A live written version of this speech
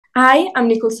Hi, I'm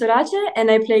Nicole Sorace,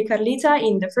 and I play Carlita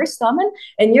in the First Omen,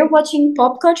 and you're watching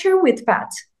Pop Culture with Pat.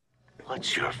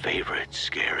 What's your favorite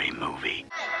scary movie?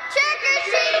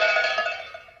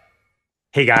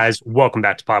 Hey guys, welcome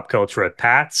back to Pop Culture with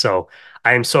Pat.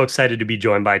 I am so excited to be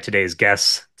joined by today's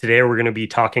guests. Today we're going to be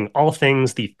talking all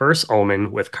things The First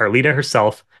Omen with Carlita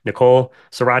herself, Nicole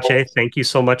Sorace. Thank you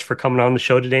so much for coming on the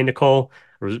show today, Nicole.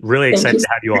 We're really Thank you. excited to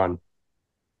have you on.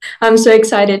 I'm so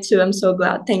excited too. I'm so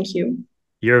glad. Thank you.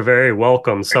 You're very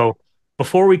welcome. So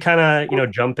before we kind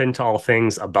of, jump into all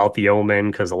things about The Omen,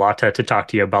 because a lot to talk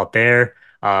to you about there,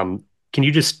 can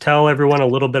you just tell everyone a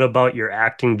little bit about your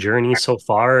acting journey so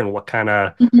far and what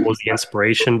was Mhm. the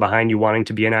inspiration behind you wanting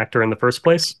to be an actor in the first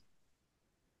place?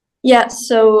 Yeah,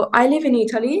 so I live in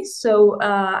Italy.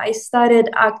 I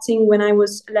started acting when I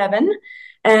was 11,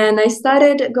 and I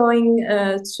started going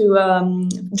to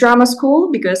drama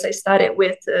school because I started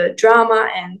with drama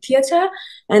and theater.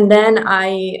 And then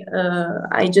I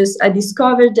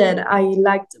discovered that I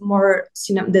liked more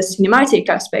the cinematic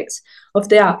aspects of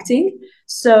the acting.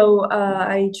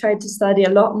 I tried to study a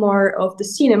lot more of the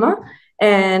cinema.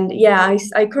 And yeah,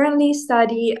 I currently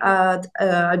study at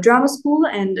a drama school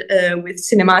and with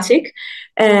cinematic.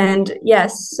 And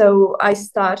yes, so I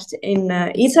started in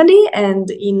Italy and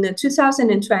in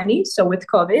 2020, so with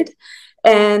COVID.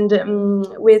 And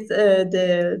with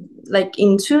the like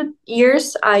in 2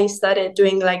 years, I started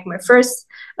doing like my first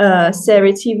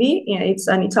serie TV. Yeah, it's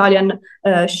an Italian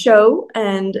show,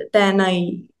 and then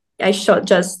I shot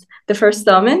just the first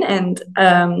Omen, and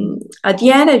at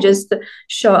the end I just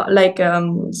shot like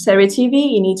serie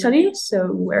TV in Italy, so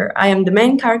where I am the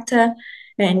main character,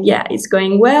 and yeah, it's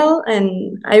going well,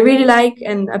 and I really like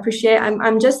and appreciate.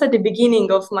 I'm just at the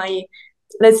beginning of my,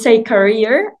 let's say,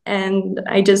 career, and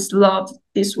I just love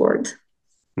this world.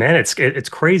 Man, it's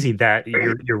crazy that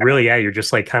you're really you're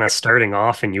just like kind of starting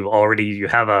off and you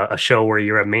have a show where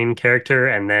you're a main character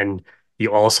and then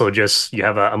you also just you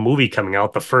have a movie coming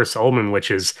out, The First Omen,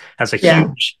 which is has a Yeah.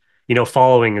 huge,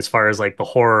 following as far as like the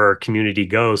horror community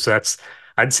goes. So that's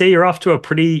I'd say you're off to a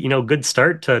pretty, good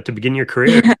start to begin your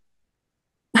career.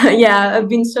 Yeah, I've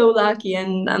been so lucky,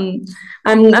 and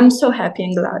I'm so happy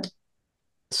and glad.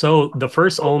 So The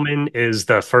First Omen is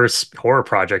the first horror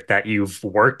project that you've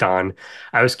worked on.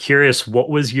 I was curious,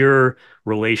 what was your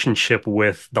relationship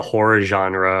with the horror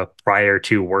genre prior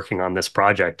to working on this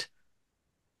project?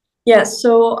 Yeah,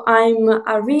 so I'm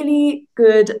a really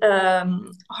good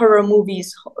horror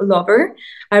movies lover.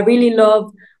 I really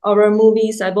love horror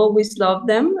movies. I've always loved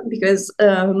them because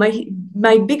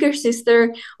my bigger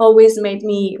sister always made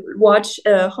me watch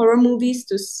horror movies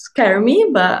to scare me,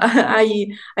 but I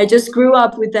just grew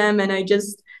up with them and I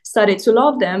just started to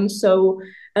love them.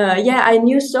 Yeah, I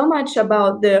knew so much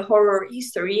about the horror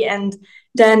history, and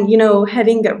then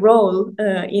having a role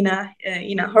in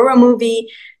a horror movie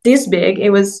this big,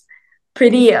 it was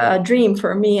pretty dream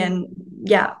for me. And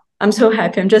yeah, I'm so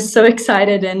happy. I'm just so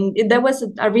excited, and that was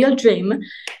a real dream.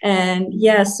 And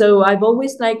yeah, so I've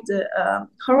always liked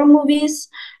horror movies,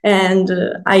 and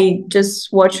I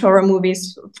just watch horror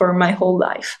movies for my whole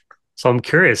life. So I'm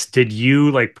curious, did you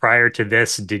like prior to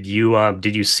this, did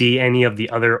you see any of the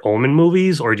other Omen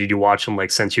movies or did you watch them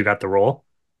like since you got the role?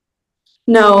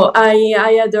 No, I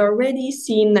had already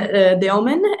seen The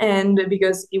Omen, and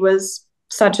because it was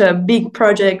such a big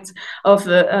project of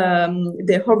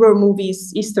the horror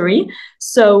movies history,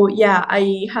 so yeah,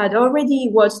 I had already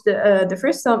watched the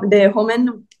first The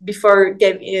Omen before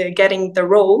getting the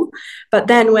role. But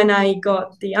then when I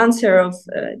got the answer of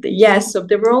the yes of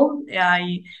the role,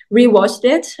 I rewatched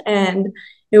it, and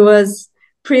it was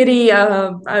pretty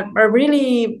a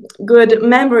really good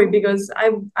memory because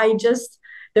I just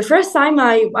the first time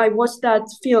I watched that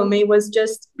film, it was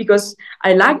just because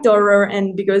I liked horror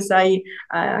and because I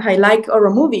like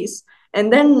horror movies.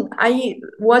 And then I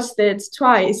watched it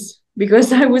twice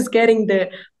because I was getting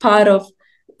the part of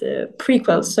the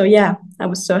prequel. So yeah, I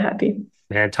was so happy.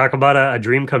 Man, talk about a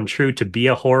dream come true to be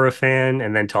a horror fan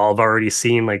and then to all have already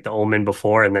seen like the Omen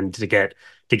before and then to get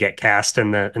cast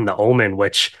in the Omen,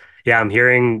 which yeah, I'm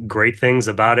hearing great things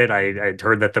about it. I'd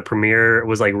heard that the premiere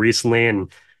was like recently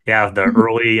and yeah, the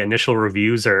early initial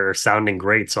reviews are sounding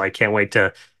great. So I can't wait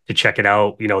to check it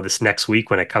out, this next week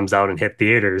when it comes out and hit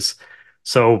theaters.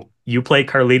 So you play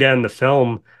Carlita in the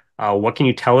film. What can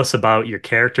you tell us about your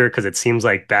character? Because it seems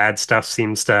like bad stuff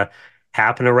seems to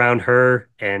happen around her,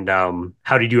 and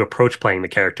how did you approach playing the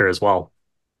character as well?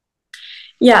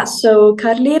 Yeah, so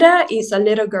Carlita is a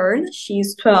little girl.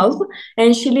 She's 12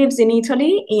 and she lives in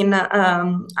Italy in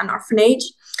an orphanage.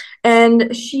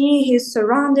 And she is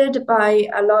surrounded by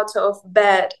a lot of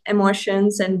bad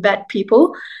emotions and bad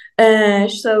people.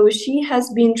 So she has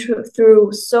been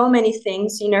through so many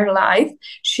things in her life.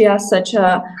 She has such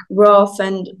a rough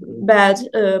and bad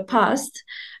past.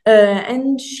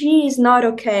 And she is not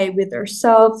okay with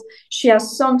herself. She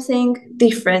has something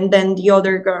different than the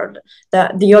other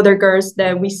girls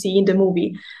that we see in the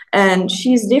movie, and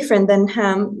she's different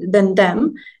than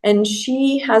them, and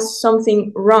she has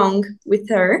something wrong with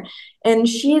her, and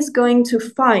she is going to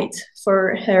fight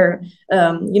for her,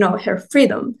 her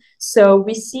freedom. So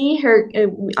we see her,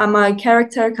 my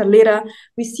character Carlita,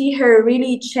 we see her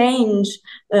really change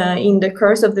in the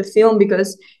course of the film,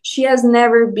 because she has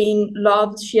never been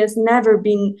loved. She has never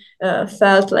been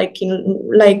felt like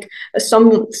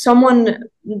someone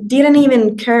didn't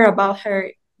even care about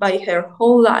her by her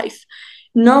whole life.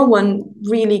 No one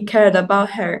really cared about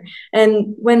her.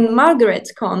 And when Margaret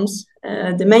comes,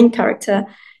 the main character,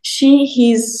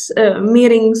 she is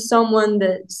meeting someone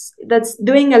that's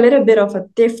doing a little bit of a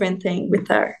different thing with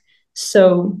her.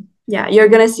 So yeah, you're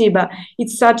gonna see, but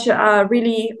it's such a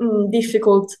really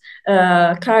difficult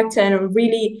character, and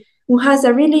really who has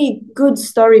a really good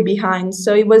story behind.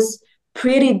 So it was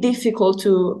pretty difficult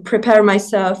to prepare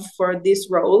myself for this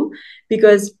role,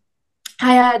 because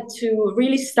I had to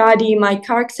really study my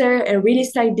character and really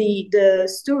study the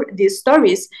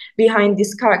stories behind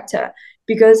this character,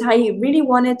 because I really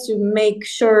wanted to make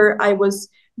sure I was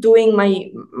doing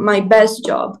my best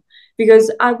job,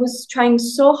 because I was trying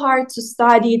so hard to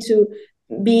study to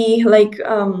be like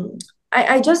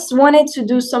I just wanted to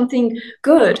do something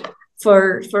good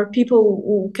for people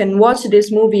who can watch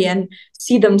this movie and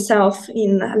see themselves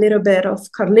in a little bit of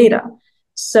Carlita. Yeah.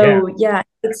 So yeah,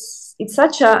 it's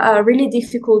such a really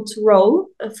difficult role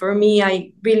for me.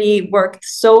 I really worked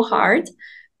so hard,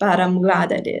 but I'm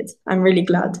glad I did. I'm really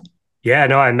glad. Yeah,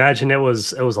 no, I imagine it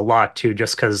was a lot too,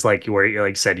 just because like you were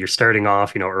like you said, you're starting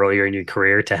off, earlier in your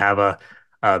career to have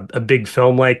a big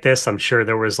film like this. I'm sure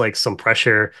there was like some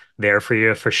pressure there for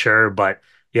you for sure. But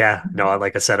yeah, no,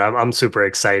 like I said, I'm super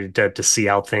excited to see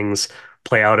how things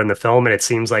play out in the film. And it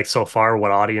seems like so far the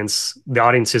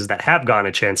audiences that have gotten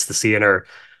a chance to see it are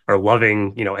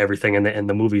loving, everything in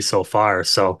the movie so far.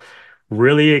 So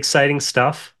really exciting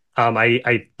stuff.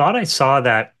 I thought I saw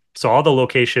that. So all the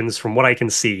locations from what I can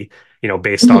see,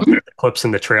 based off Mhm. the clips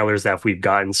and the trailers that we've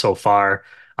gotten so far.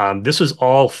 This was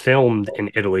all filmed in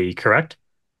Italy, correct?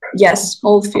 Yes,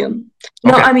 whole film.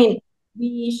 No, Okay. I mean,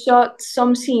 we shot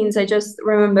some scenes. I just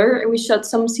remember we shot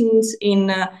some scenes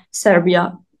in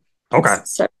Serbia. Okay.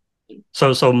 It's Serbia.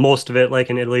 So most of it like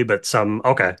in Italy, but some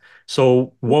okay.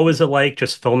 So what was it like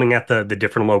just filming at the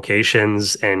different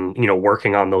locations and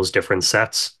working on those different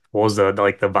sets? What was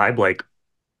like the vibe like?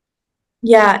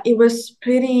 Yeah, it was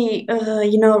pretty,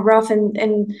 rough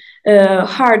and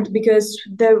hard, because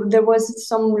there was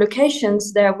some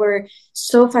locations that were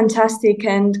so fantastic,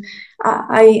 and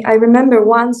I remember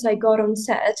once I got on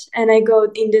set and I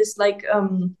go in this like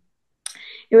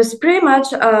it was pretty much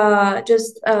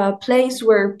just a place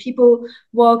where people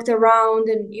walked around,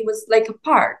 and it was like a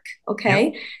park, Yep.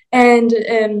 okay? And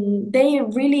they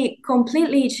really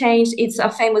completely changed. It's a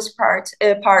famous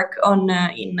park on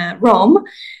in Rome,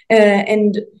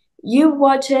 and you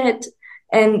watch it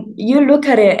and you look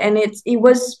at it, and it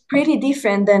was pretty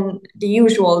different than the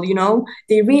usual.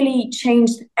 They really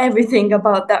changed everything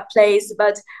about that place,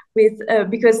 but with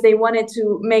because they wanted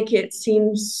to make it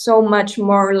seem so much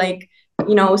more like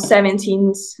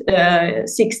 17th,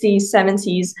 60s,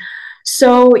 70s.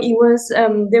 So it was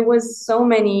there was so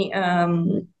many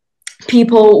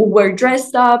people who were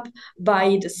dressed up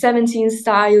by the 17th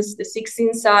styles, the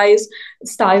 16th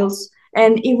styles,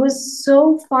 and it was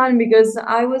so fun, because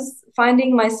I was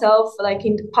finding myself like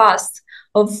in the past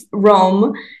of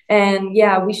Rome. And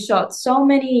yeah, we shot so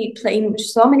many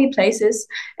places,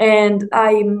 and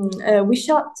I we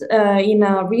shot in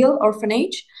a real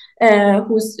orphanage,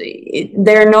 who's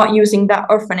they're not using that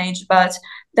orphanage, but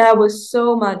that was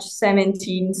so much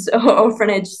 17th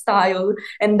orphanage style,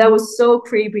 and that was so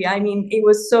creepy. I mean, it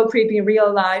was so creepy in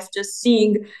real life, just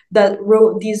seeing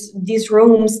these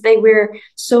rooms. They were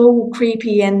so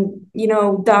creepy and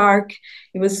dark.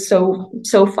 It was so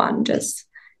fun. Just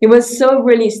it was so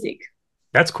realistic.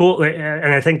 That's cool.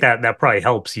 And I think that that probably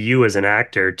helps you as an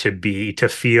actor to be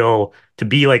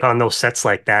like on those sets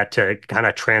like that, to kind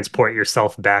of transport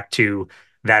yourself back to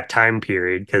that time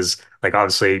period. Because like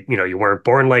obviously, you weren't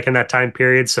born like in that time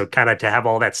period. So kind of to have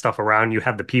all that stuff around you,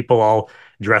 have the people all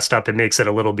dressed up, it makes it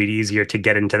a little bit easier to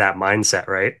get into that mindset,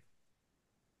 right?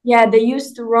 Yeah, they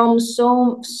used Rome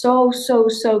so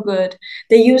good.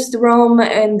 They used Rome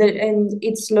and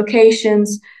its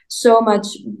locations so much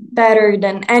better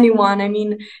than anyone. I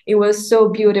mean, it was so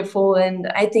beautiful, and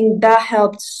I think that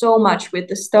helped so much with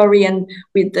the story and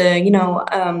with the,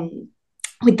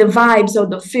 with the vibes of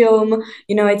the film.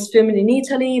 It's filmed in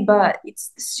Italy, but it's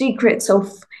the secrets of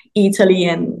Italy,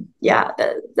 and yeah,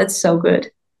 that's so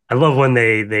good. I love when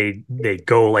they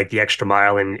go like the extra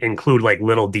mile and include like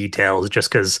little details just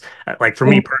because like for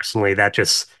me Yeah. personally that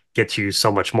just gets you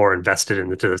so much more invested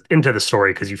into the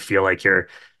story because you feel like you're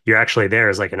actually there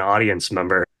as like an audience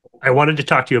member. I wanted to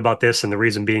talk to you about this and the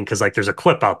reason being because like there's a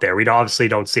clip out there. We obviously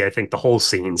don't see I think the whole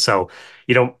scene. So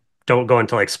you don't go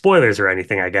into like spoilers or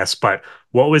anything, I guess, but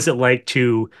what was it like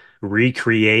to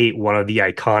recreate one of the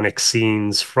iconic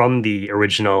scenes from the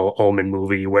original Omen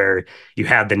movie where you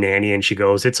have the nanny and she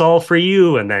goes, "It's all for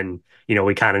you." And then,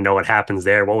 we kind of know what happens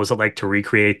there. What was it like to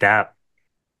recreate that?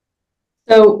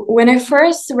 So when I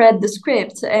first read the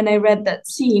script and I read that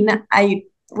scene, I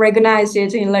recognized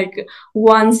it in like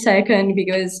 1 second,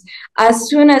 because as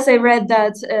soon as I read the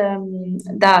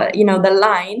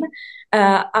line,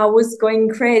 I was going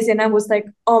crazy, and I was like,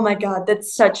 "Oh my God,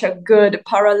 that's such a good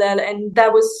parallel!" And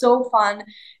that was so fun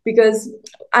because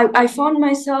I found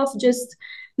myself just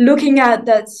looking at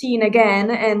that scene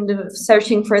again and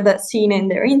searching for that scene in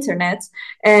their internet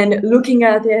and looking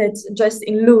at it just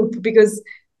in loop, because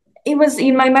it was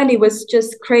in my mind, it was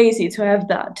just crazy to have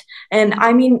that. And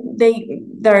I mean,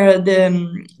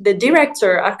 the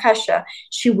director Arkasha,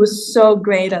 she was so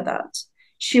great at that.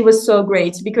 She was so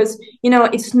great because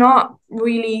it's not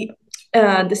really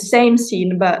the same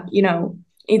scene, but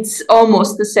it's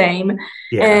almost the same.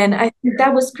 Yeah, And I think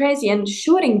that was crazy. And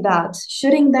shooting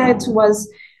that was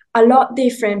a lot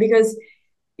different, because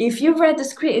if you read the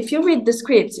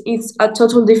script, it's a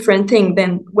total different thing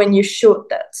than when you shoot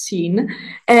that scene.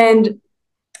 And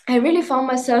I really found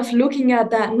myself looking at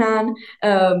that nun,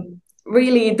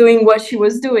 really doing what she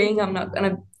was doing. I'm not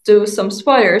gonna do some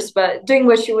spoilers, but doing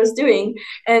what she was doing,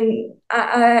 and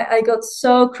I got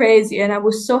so crazy, and I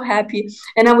was so happy,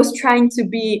 and I was trying to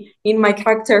be in my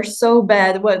character so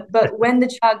bad. But when the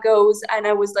chat goes, and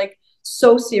I was like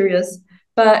so serious,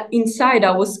 but inside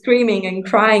I was screaming and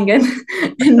crying, and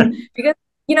and because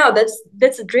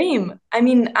that's a dream. I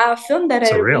mean, a film that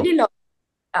I surreal. really love,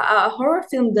 a horror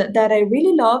film that I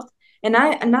really loved, and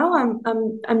now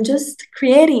I'm just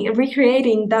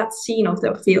recreating that scene of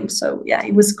the film. So yeah,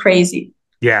 it was crazy.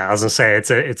 Yeah, I was gonna say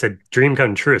it's a dream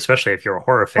come true, especially if you're a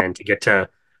horror fan to get to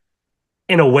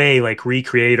in a way like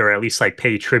recreate or at least like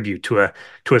pay tribute to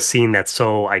a scene that's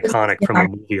so iconic from a Yeah.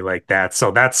 movie like that.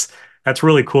 So that's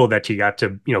really cool that you got to,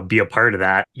 be a part of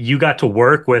that. You got to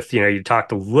work with, you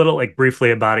talked a little like briefly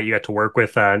about it. You got to work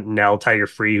with Nell Tiger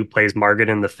who plays Margaret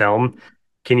in the film.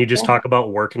 Can you just talk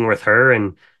about working with her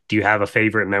and do you have a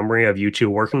favorite memory of you two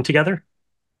working together?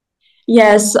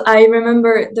 Yes, I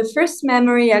remember the first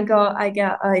memory I got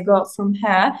from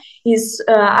her is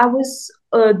I was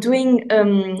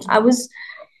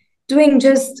doing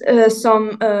just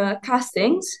some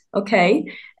castings, okay,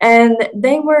 and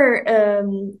they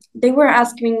were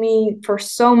asking me for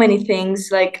so many things,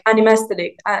 like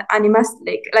animalistic.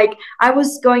 Like I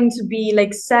was going to be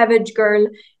like savage girl,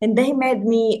 and they made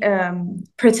me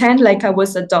pretend like I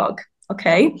was a dog,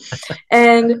 okay,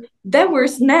 and there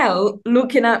was Nell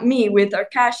looking at me with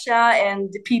Arkasha,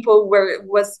 and the people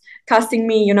was casting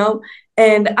me,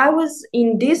 and I was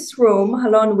in this room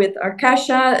alone with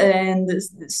Arkasha and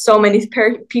so many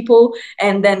people,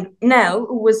 and then Nell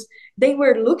was. They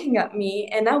were looking at me,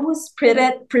 and I was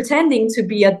pretending to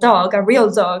be a dog, a real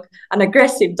dog, an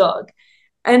aggressive dog,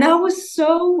 and I was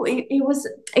so it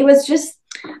was just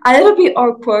a little bit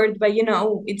awkward, but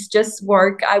it's just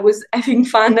work. I was having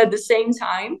fun at the same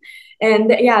time,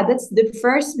 and yeah, that's the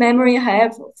first memory I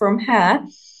have from her.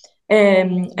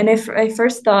 And I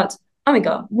first thought, oh my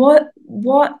God, what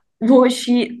will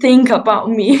she think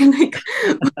about me? Like,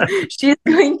 she's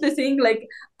going to think like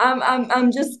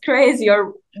I'm just crazy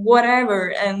or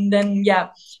whatever. And then yeah,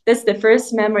 that's the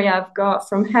first memory I've got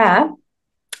from her.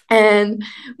 And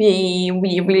we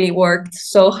really worked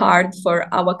so hard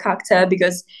for our cocktail,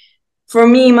 because for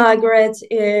me, Margaret,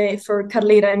 for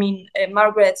Carlita, I mean,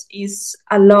 Margaret is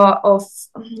a lot of,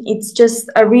 it's just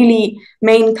a really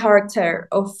main character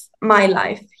of my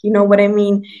life. You know what I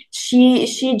mean?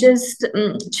 She just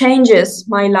changes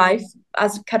my life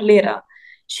as Carlita.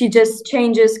 She just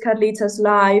changes Carlita's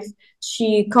life.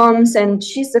 She comes and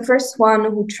she's the first one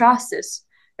who trusts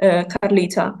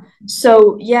Carlita.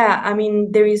 So yeah, I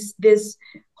mean, there is this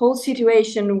whole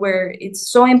situation where it's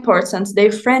so important.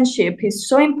 Their friendship is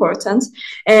so important,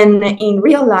 and in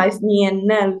real life, me and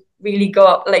Nell really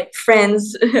got like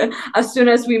friends. As soon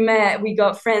as we met, we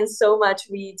got friends so much.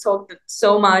 We talked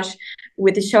so much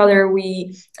with each other.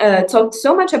 We talked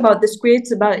so much about the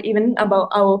scripts, about even about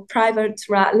our private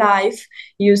life.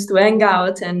 Used to hang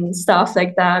out and stuff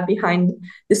like that behind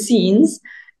the scenes.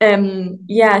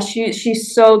 Yeah,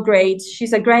 she's so great.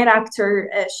 She's a great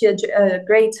actor. She's a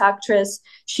great actress.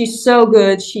 She's so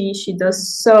good. She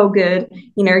does so good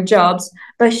in her jobs.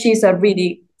 But she's a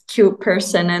really cute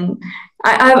person, and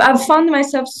I've found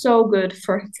myself so good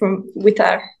from with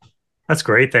her. That's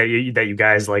great that you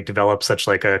guys like develop such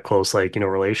like a close like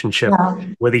relationship Yeah,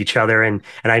 with each other, and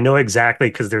I know exactly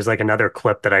because there's like another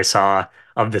clip that I saw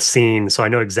of the scene, so I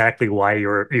know exactly why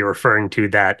you're referring to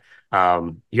that.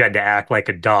 You had to act like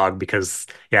a dog because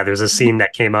yeah, there's a scene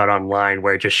that came out online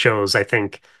where it just shows I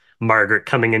think Margaret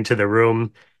coming into the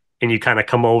room, and you kind of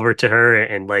come over to her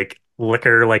and like lick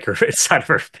her like her side of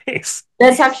her face.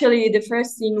 that's actually the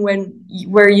first scene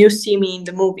where you see me in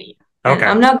the movie, and Okay.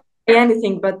 I'm not gonna say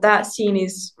anything, but that scene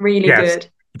is really Yes. good.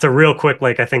 It's a real quick,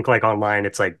 like I think like online,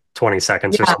 it's like 20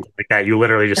 seconds or Yeah, something like that. You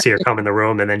literally just see her come in the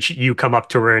room and then you come up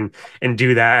to her and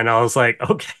do that. And I was like,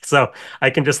 okay, so I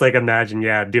can just like imagine,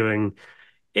 yeah, doing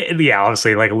yeah,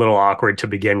 obviously like a little awkward to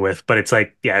begin with, but it's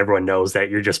like, yeah, everyone knows that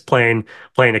you're just playing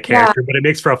a yeah. character, but it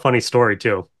makes for a funny story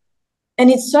too. And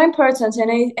it's so important,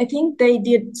 and I think they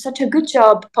did such a good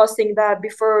job posting that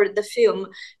before the film,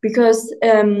 because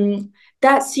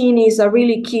that scene is a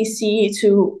really key scene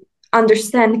to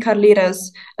understand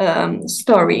Carlita's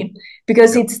story,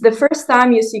 because Yep. it's the first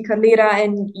time you see Carlita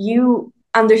and you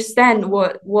understand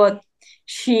what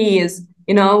she is,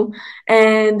 you know,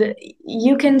 and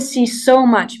you can see so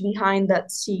much behind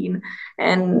that scene.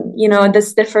 And you know,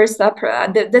 that's the first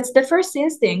opera, that's the first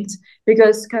instinct,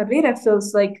 because Carlita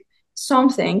feels like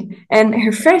something, and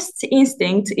her first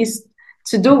instinct is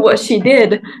to do what she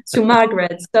did to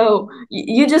Margaret. So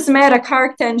you just met a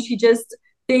character and she just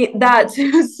did that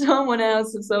to someone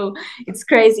else. So it's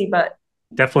crazy, but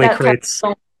Definitely that type creates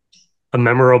of a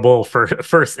memorable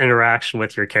first interaction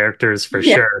with your characters for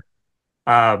yeah. sure.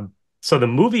 So the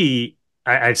movie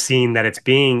I've seen that it's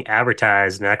being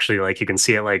advertised, and actually, like you can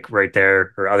see it like right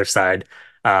there or other side,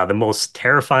 the most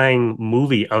terrifying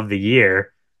movie of the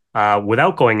year.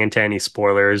 Without going into any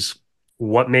spoilers,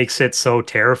 what makes it so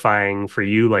terrifying for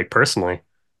you, like personally?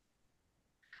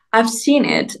 I've seen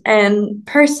it, and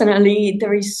personally,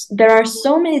 there are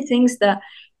so many things that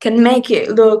can make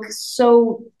it look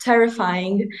so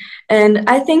terrifying. And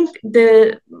I think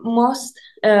the most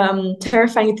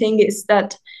terrifying thing is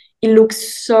that it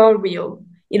looks so real.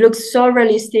 It looks so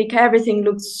realistic. Everything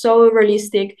looks so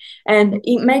realistic, and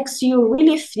it makes you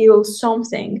really feel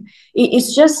something.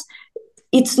 It's just,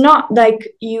 it's not like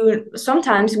you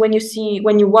sometimes when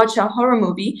you watch a horror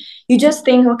movie, you just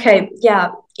think, okay,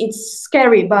 yeah, it's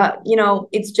scary, but you know,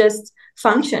 it's just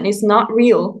function, it's not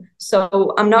real,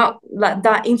 so I'm not like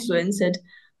that influenced.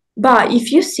 But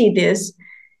if you see this,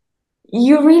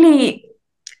 you really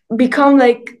become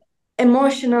like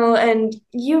emotional, and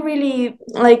you really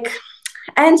like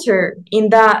enter in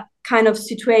that kind of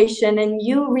situation, and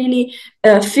you really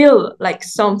feel like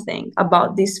something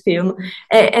about this film.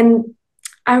 And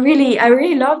I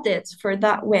really loved it for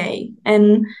that way.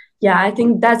 And yeah, I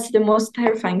think that's the most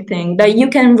terrifying thing, that you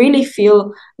can really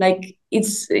feel like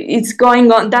it's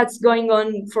going on, that's going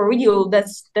on for real.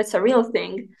 That's a real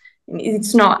thing.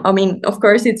 It's not, I mean, of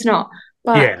course it's not,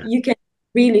 but Yeah, you can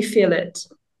really feel it.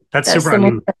 that's That's super. the I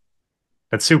most. mean,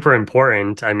 that's super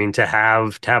important. I mean, to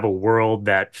have a world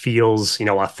that feels,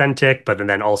 authentic, but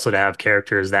then also to have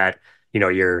characters that,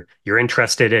 you're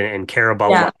interested in and care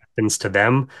about Yeah. what happens to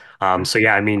them. So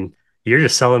yeah, I mean, you're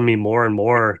just selling me more and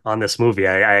more on this movie.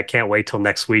 I can't wait till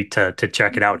next week to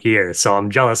check it out here. So I'm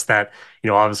jealous that,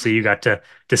 obviously you got to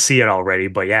see it already.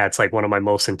 But yeah, it's like one of my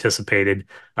most anticipated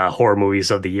horror movies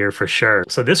of the year for sure.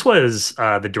 So this was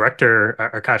the director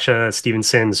Arkasha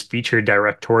Stevenson's featured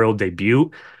directorial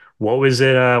debut. What was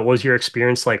your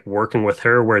experience like working with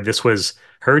her, where this was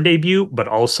her debut, but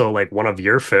also like one of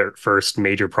your first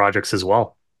major projects as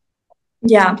well?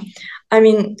 Yeah, I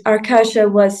mean,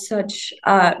 Arkasha was such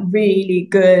a really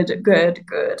good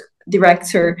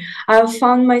director. I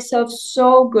found myself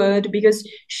so good because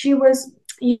she was,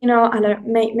 you know, I don't,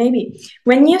 maybe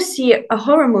when you see a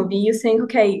horror movie, you think,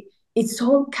 okay, it's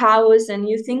all chaos, and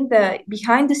you think that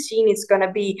behind the scene it's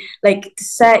gonna be like the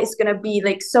set is gonna be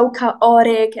like so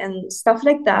chaotic and stuff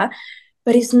like that.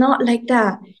 But it's not like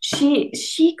that.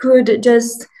 She could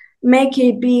just make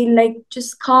it be like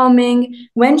just calming.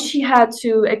 When she had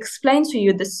to explain to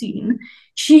you the scene,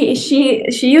 she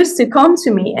used to come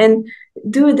to me and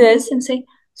do this and say,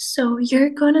 so you're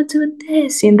gonna do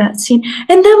this in that scene.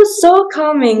 And that was so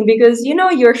calming because,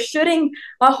 you're shooting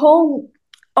a whole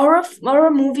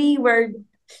horror movie where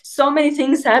so many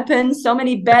things happen, so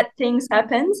many bad things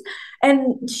happens,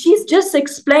 and she's just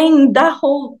explaining that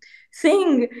whole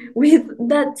thing with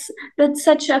that's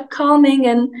such a calming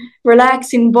and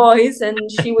relaxing voice, and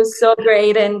she was so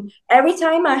great. And every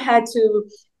time I had to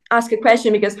ask a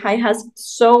question, because I had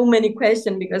so many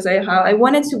questions, because I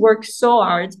wanted to work so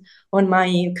hard on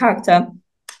my character.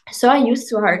 So I used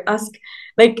to ask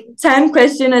like 10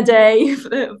 questions a day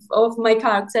of my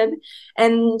character,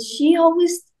 and she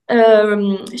always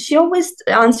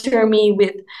answered me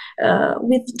with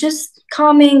just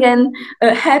calming and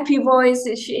a happy voice.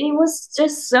 It was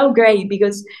just so great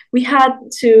because we had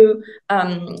to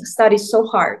study so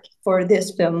hard for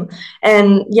this film,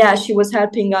 and yeah, she was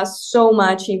helping us so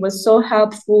much. It was so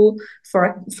helpful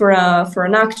for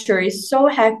an actor. It's so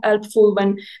helpful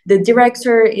when the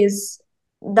director is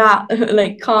that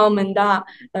like calm and that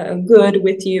good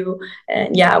with you.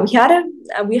 And yeah, we had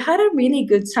a really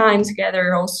good time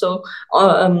together also,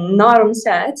 not on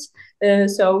set.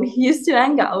 So we used to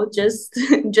hang out just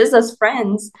just as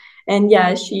friends. And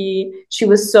yeah, she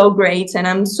was so great, and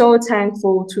I'm so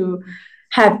thankful to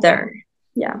have her.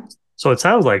 Yeah. So it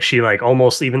sounds like she like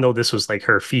almost, even though this was like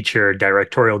her feature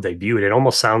directorial debut, it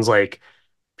almost sounds like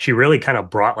she really kind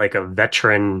of brought like a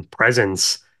veteran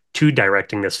presence to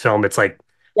directing this film. It's like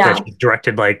that Yeah. she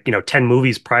directed like, 10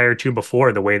 movies prior to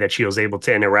before, the way that she was able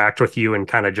to interact with you and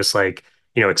kind of just like,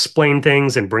 explain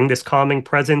things and bring this calming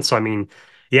presence. So, I mean,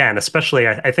 yeah. And especially,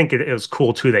 I think it was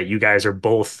cool too that you guys are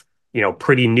both,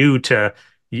 pretty new to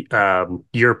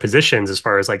your positions as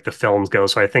far as like the films go.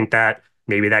 So I think that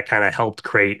maybe that kind of helped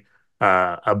create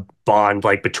a bond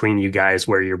like between you guys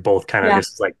where you're both kind of, Yeah. this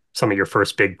is like some of your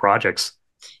first big projects.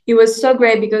 It was so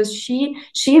great because she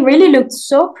really looked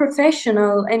so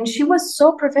professional, and she was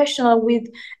so professional with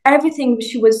everything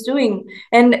she was doing,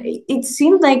 and it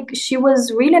seemed like she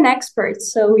was really an expert.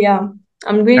 So yeah,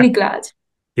 I'm really glad.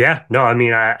 Yeah, no, I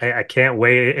mean, I can't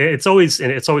wait. It's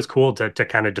always cool to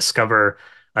kind of discover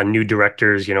a new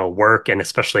director's, work, and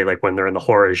especially like when they're in the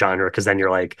horror genre, because then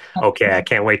you're like, okay, I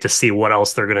can't wait to see what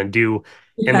else they're gonna do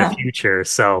in the Yeah, future.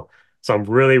 So I'm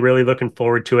really, really looking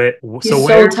forward to it. So she's so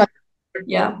where talented.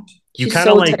 Yeah, you she's kind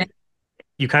of so like talented.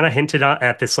 you kind of hinted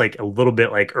at this like a little bit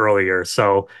like earlier.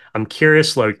 So I'm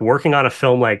curious, like working on a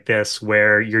film like this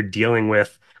where you're dealing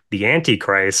with the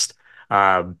Antichrist,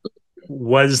 uh,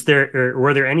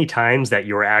 were there any times that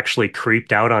you were actually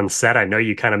creeped out on set? I know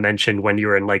you kind of mentioned when you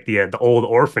were in like the old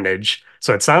orphanage,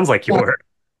 so it sounds like you Yeah. were.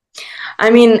 I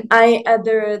mean,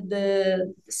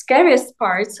 the scariest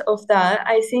part of that,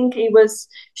 I think it was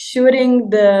shooting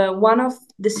the one of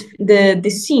the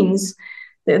scenes.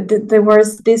 There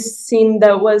was this scene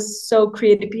that was so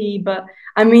creepy, but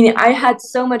I mean, I had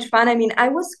so much fun. I mean, I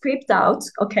was creeped out,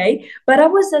 okay, but I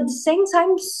was at the same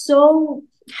time so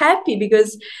happy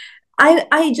because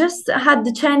I just had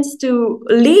the chance to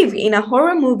live in a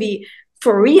horror movie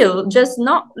for real, just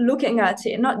not looking at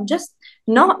it, not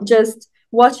just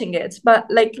watching it, but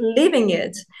like living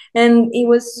it. And it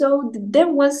was so there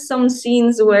was some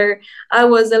scenes where I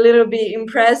was a little bit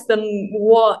impressed on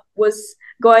what was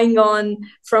going on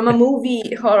from a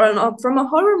movie horror from a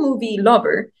horror movie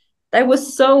lover. That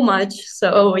was so much.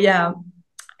 So yeah,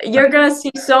 you're gonna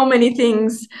see so many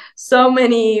things, so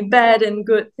many bad and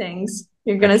good things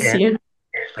you're I gonna can't see.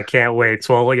 I can't wait.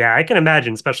 So, well, yeah, I can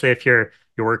imagine, especially if you're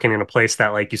working in a place that,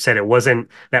 like you said, it wasn't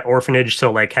that orphanage,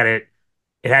 so like it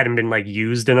hadn't been like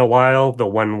used in a while, the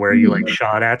one where you like Mhm.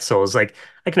 shot at. So it was like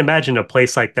I can imagine a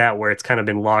place like that where it's kind of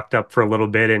been locked up for a little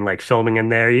bit and like filming in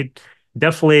there. You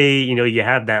definitely, you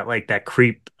have that like that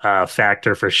creep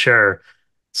factor for sure.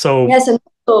 So Yes, and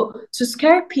also to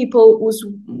scare people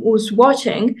who's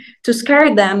watching, to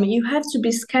scare them, you have to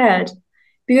be scared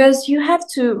because you have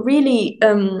to really.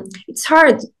 It's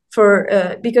hard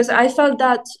for because I felt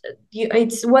that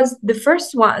it was the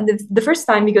first one, the first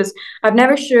time because I've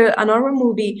never shot an horror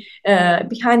movie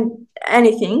behind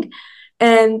anything,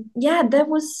 and yeah, that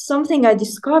was something I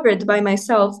discovered by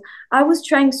myself. I was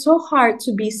trying so hard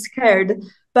to be scared,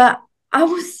 but I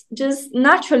was just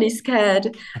naturally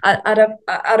scared at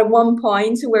a one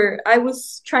point where I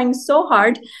was trying so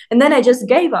hard, and then I just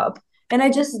gave up. And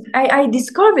I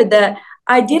discovered that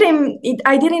I didn't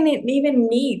even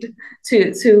need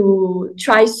to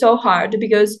try so hard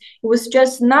because it was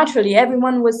just naturally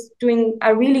everyone was doing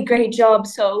a really great job,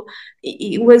 so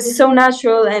it was so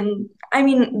natural. And I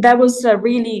mean, that was a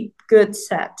really good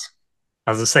set.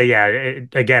 I was gonna say, yeah,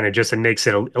 again, it makes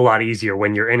it a lot easier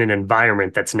when you're in an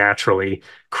environment that's naturally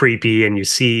creepy and you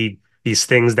see these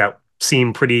things that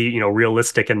seem pretty,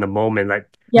 realistic in the moment. That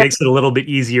Yeah. makes it a little bit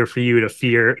easier for you to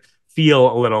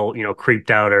feel a little,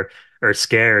 creeped out or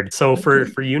scared. So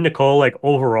for you, Nicole, like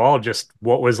overall, just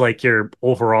what was like your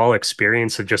overall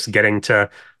experience of just getting to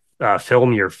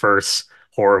film your first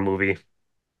horror movie?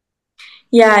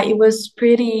 Yeah, it was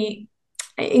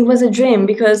a dream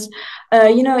because,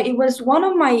 it was one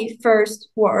of my first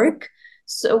works.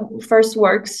 So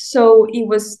it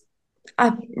was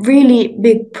a really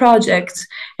big project,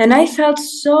 and I felt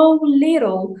so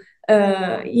little,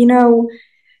 you know,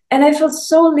 and I felt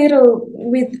so little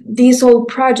with this whole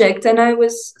project, and I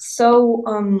was so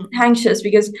anxious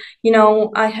because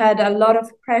I had a lot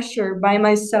of pressure by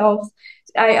myself.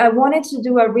 I wanted to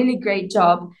do a really great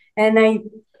job, and I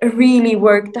really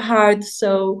worked hard.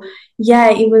 So yeah,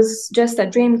 it was just a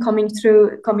dream coming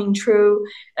true.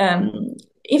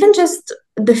 Even just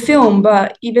the film,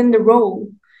 but even the role.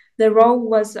 The role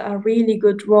was a really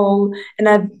good role, and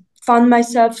I found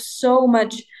myself so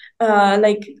much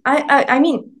like I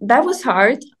mean that was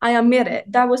hard. I admit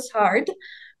it. That was hard,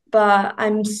 but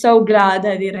I'm so glad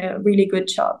I did a really good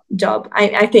job.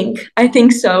 I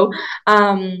think so.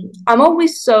 I'm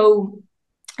always so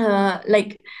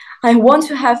like I want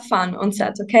to have fun on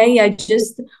set, okay? I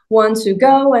just want to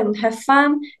go and have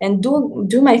fun and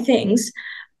do my things.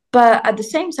 But at the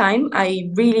same time, I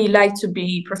really like to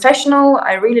be professional.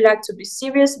 I really like to be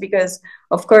serious because,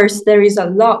 of course, there is a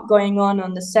lot going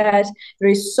on the set. There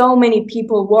is so many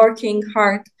people working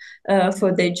hard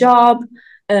for their job.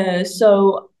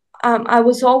 So I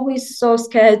was always so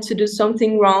scared to do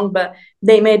something wrong, but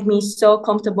they made me so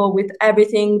comfortable with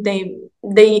everything. They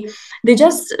they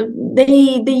just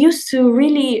they used to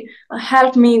really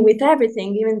help me with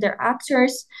everything, even their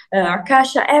actors,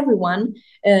 Arkasha, everyone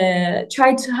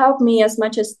tried to help me as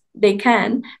much as they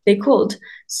could.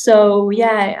 So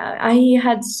yeah, I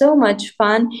had so much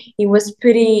fun. It was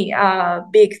pretty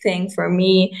big thing for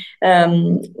me.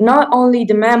 Not only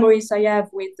the memories I have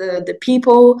with the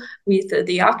people, with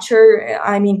the actor.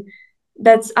 I mean,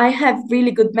 that's I have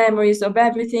really good memories of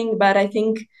everything, but I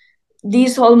think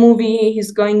this whole movie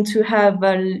is going to have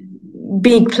a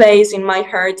big place in my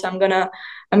heart. I'm gonna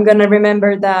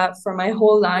remember that for my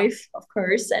whole life, of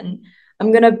course, and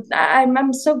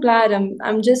I'm so glad.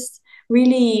 I'm just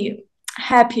really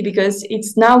happy because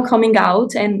it's now coming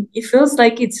out and it feels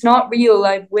like it's not real.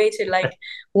 I've waited like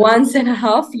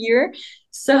 1.5 years.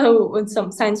 So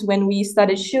sometimes when we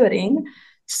started shooting,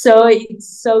 so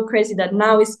it's so crazy that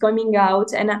now it's coming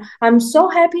out, and I'm so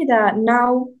happy that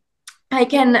now I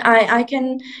can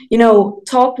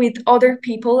talk with other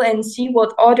people and see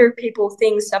what other people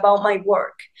thinks about my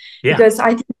work, Yeah. because I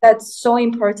think that's so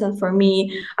important for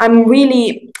me.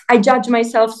 I judge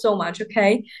myself so much,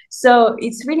 okay? So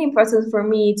it's really important for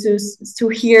me to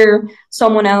hear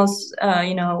someone else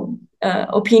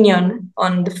opinion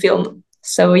on the film.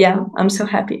 So yeah, I'm so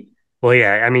happy. Well,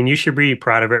 yeah, I mean, you should be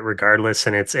proud of it regardless,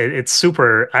 and it's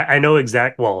super. I know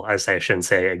well, as I shouldn't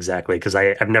say exactly because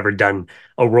I've never done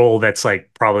a role that's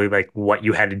like probably like what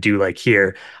you had to do like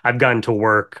here. I've gotten to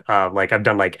work like I've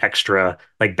done like extra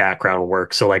like background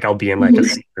work, so like I'll be in like a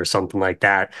scene or something like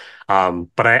that.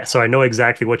 But I know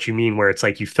exactly what you mean, where it's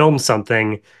like you film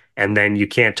something and then you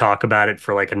can't talk about it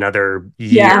for like another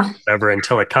year, Yeah, whatever,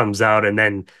 until it comes out, and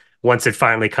then once it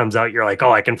finally comes out, you're like,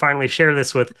 oh, I can finally share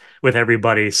this with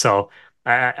everybody. So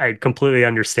I completely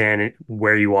understand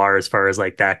where you are as far as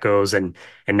like that goes. And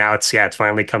now it's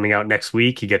finally coming out next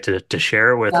week. You get to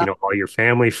share it with, yeah. all your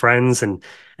family, friends and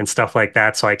stuff like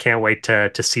that. So I can't wait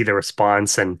to see the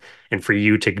response and for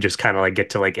you to just kind of like get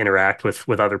to like interact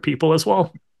with other people as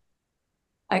well.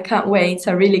 I can't wait.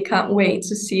 I really can't wait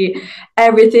to see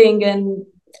everything. And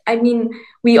I mean,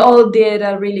 we all did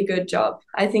a really good job.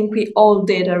 I think we all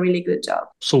did a really good job.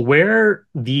 So where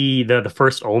the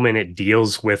first Omen, it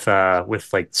deals with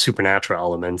like supernatural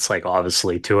elements, like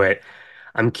obviously to it.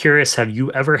 I'm curious, have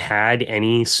you ever had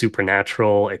any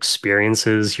supernatural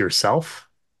experiences yourself?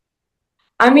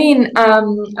 I mean,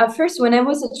 at first, when I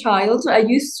was a child, I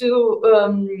used to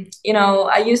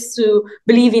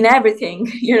believe in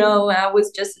everything. I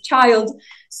was just a child.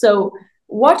 So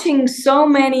watching so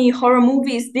many horror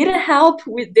movies didn't help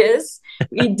with this.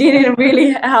 It didn't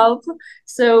really help.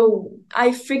 So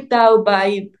I freaked out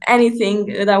by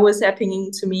anything that was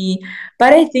happening to me.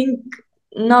 But I think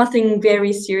nothing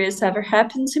very serious ever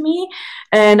happened to me.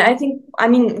 And I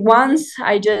mean, once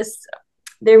I just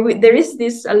there is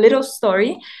this a little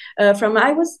story from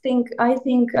I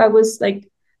think I was like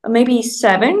maybe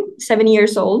 7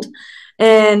 years old,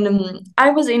 and I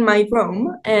was in my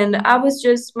room and I was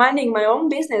just minding my own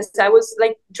business. I was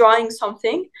like drawing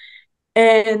something,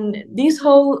 and this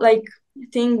whole like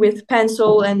thing with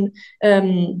pencil and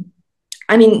um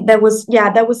I mean, that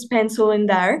was pencil in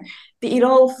there. It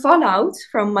all fell out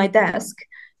from my desk,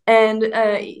 and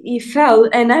it fell,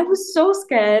 and I was so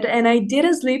scared, and I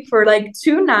didn't sleep for like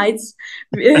 2 nights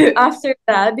after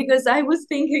that because I was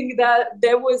thinking that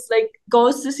there was like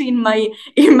ghosts in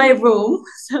my room.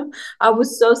 So I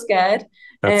was so scared,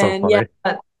 That's so and yeah,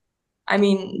 funny. I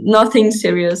mean, nothing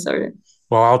serious or.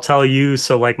 Well, I'll tell you,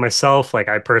 so like myself, like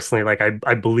I personally like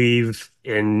I believe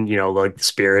in, like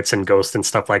spirits and ghosts and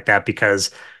stuff like that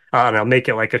because and I'll make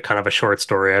it like a kind of a short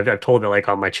story. I've told it like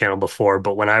on my channel before,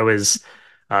 but when I was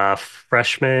a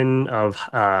freshman of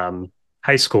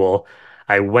high school,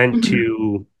 I went Mhm.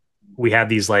 to we have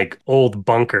these like old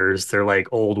bunkers. They're like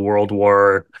old World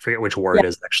War, I forget which war Yeah. it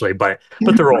is actually, but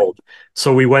they're old.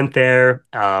 So we went there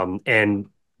and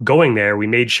going there, we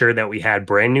made sure that we had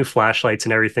brand new flashlights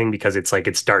and everything because it's like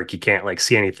it's dark. You can't like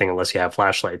see anything unless you have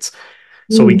flashlights.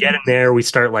 So we get in Mm. there, we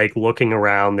start like looking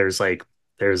around. There's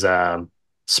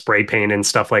spray paint and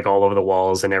stuff like all over the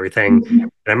walls and everything. Mhm.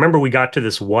 And I remember we got to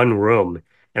this one room,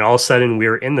 and all of a sudden we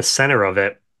were in the center of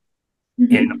it,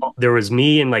 and Mhm. there was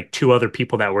me and like two other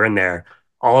people that were in there.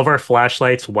 All of our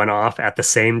flashlights went off at the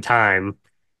same time,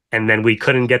 and then we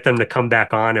couldn't get them to come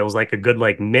back on. It was like a good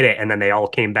like minute, and then they all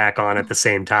came back on at the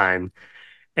same time.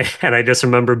 And I just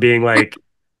remember being like,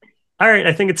 all right,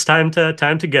 I think it's time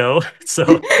to go. So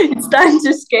It's time to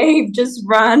escape. Just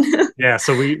run. yeah,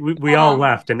 so we all Uh,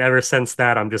 left. And ever since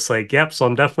that, I'm just like, yep. So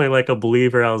I'm definitely like a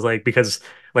believer. I was like, because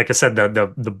like I said,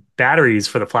 the batteries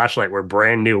for the flashlight were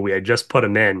brand new. We had just put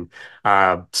them in.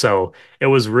 So it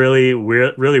was really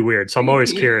weird, really weird. So I'm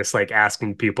always Creepy. curious, like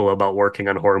asking people about working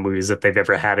on horror movies if they've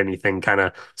ever had anything kind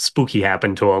of spooky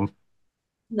happen to them.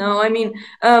 No, I mean,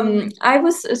 I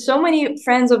was so many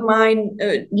friends of mine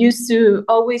used to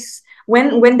always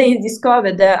when they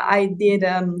discovered that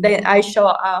that I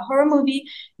saw a horror movie,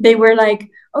 they were like,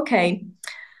 okay,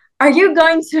 are you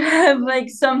going to have like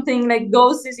something like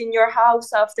ghosts in your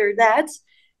house after that?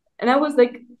 And I was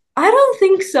like, I don't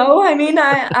think so. I mean,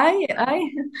 I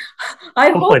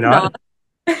Hopefully hope not. not.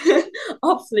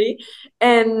 Hopefully.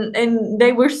 And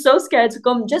they were so scared to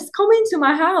come, just come into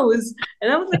my house.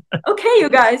 And I was like, okay, you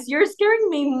guys, you're scaring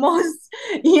me most.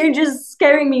 You're just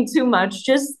scaring me too much.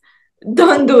 Just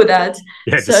don't do that.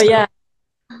 Yeah, So just yeah,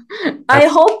 I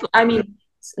that's hope. I mean,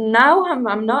 now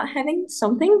I'm not having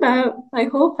something, but I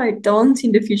hope I don't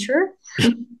in the future.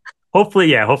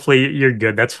 hopefully, yeah, hopefully you're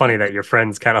good. That's funny that your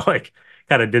friends kind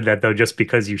of did that though, just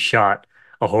because you shot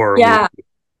a horror movie. Yeah,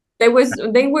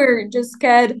 they were just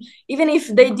scared. Even if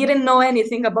they didn't know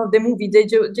anything about the movie,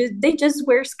 they just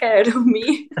were scared of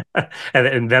me.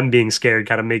 And them being scared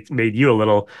kind of made you a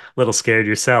little scared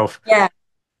yourself. Yeah.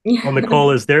 Well, Yeah.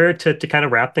 Nicole, is there to kind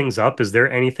of wrap things up, is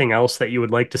there anything else that you would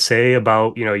like to say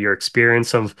about, your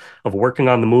experience of working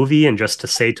on the movie and just to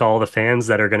say to all the fans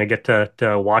that are going to get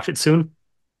to watch it soon?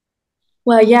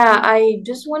 Well, yeah, I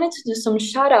just wanted to do some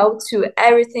shout out to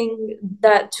everything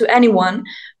that to anyone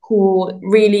who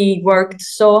really worked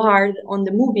so hard on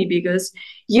the movie because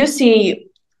you see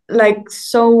like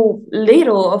so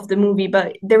little of the movie,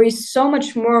 but there is so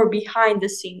much more behind the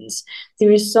scenes.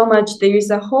 There is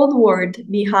a whole world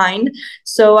behind.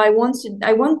 So I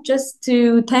want just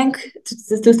to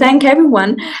to thank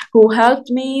everyone who helped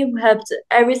me, who helped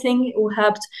everything, who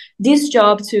helped this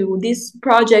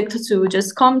project to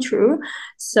just come true.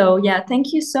 So yeah,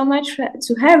 thank you so much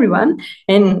to everyone,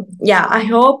 and yeah, I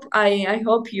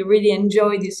hope you really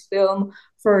enjoy this film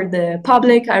for the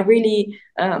public.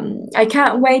 I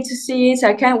can't wait to see it.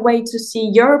 I can't wait to see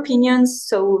your opinions.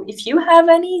 So if you have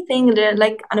anything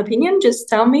like an opinion, just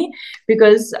tell me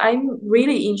because I'm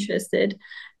really interested.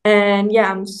 And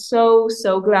yeah, I'm so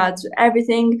glad to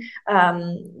everything.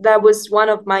 That was one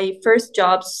of my first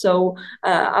jobs, so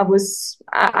I'm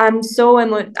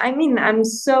I mean, I'm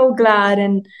so glad,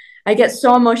 and I get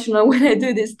so emotional when I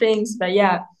do these things. But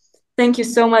yeah, thank you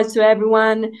so much to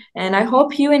everyone, and I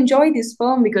hope you enjoy this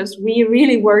film because we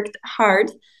really worked hard.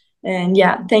 And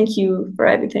yeah, thank you for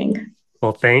everything.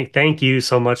 Well, thank you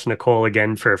so much, Nicole,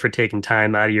 again for taking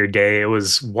time out of your day. It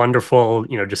was wonderful,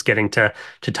 just getting to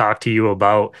talk to you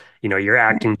about, your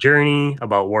acting journey,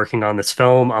 about working on this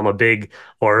film. I'm a big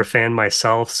horror fan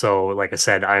myself, so like I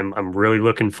said, I'm really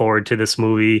looking forward to this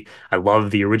movie. I love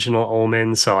the original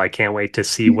Omen, so I can't wait to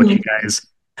see what you Mhm. guys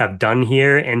have done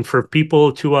here. And for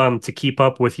people to keep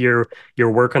up with your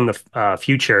work on the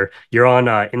future, you're on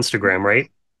Instagram, right?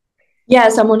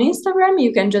 Yes, I'm on Instagram.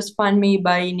 You can just find me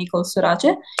by Nicole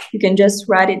Sorace. You can just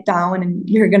write it down and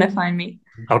you're gonna find me.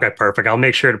 Okay, perfect. I'll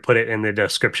make sure to put it in the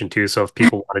description too. So if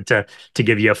people wanted to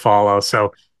give you a follow.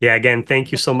 So yeah, again,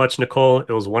 thank you so much, Nicole. It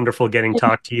was wonderful getting to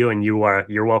talk to you, and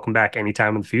you're welcome back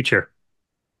anytime in the future.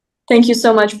 Thank you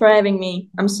so much for having me.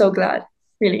 I'm so glad,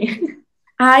 really.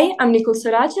 Hi, I'm Nicole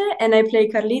Sorace, and I play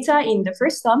Carlita in The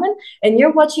First Omen, and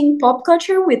you're watching Pop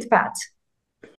Culture with Pat.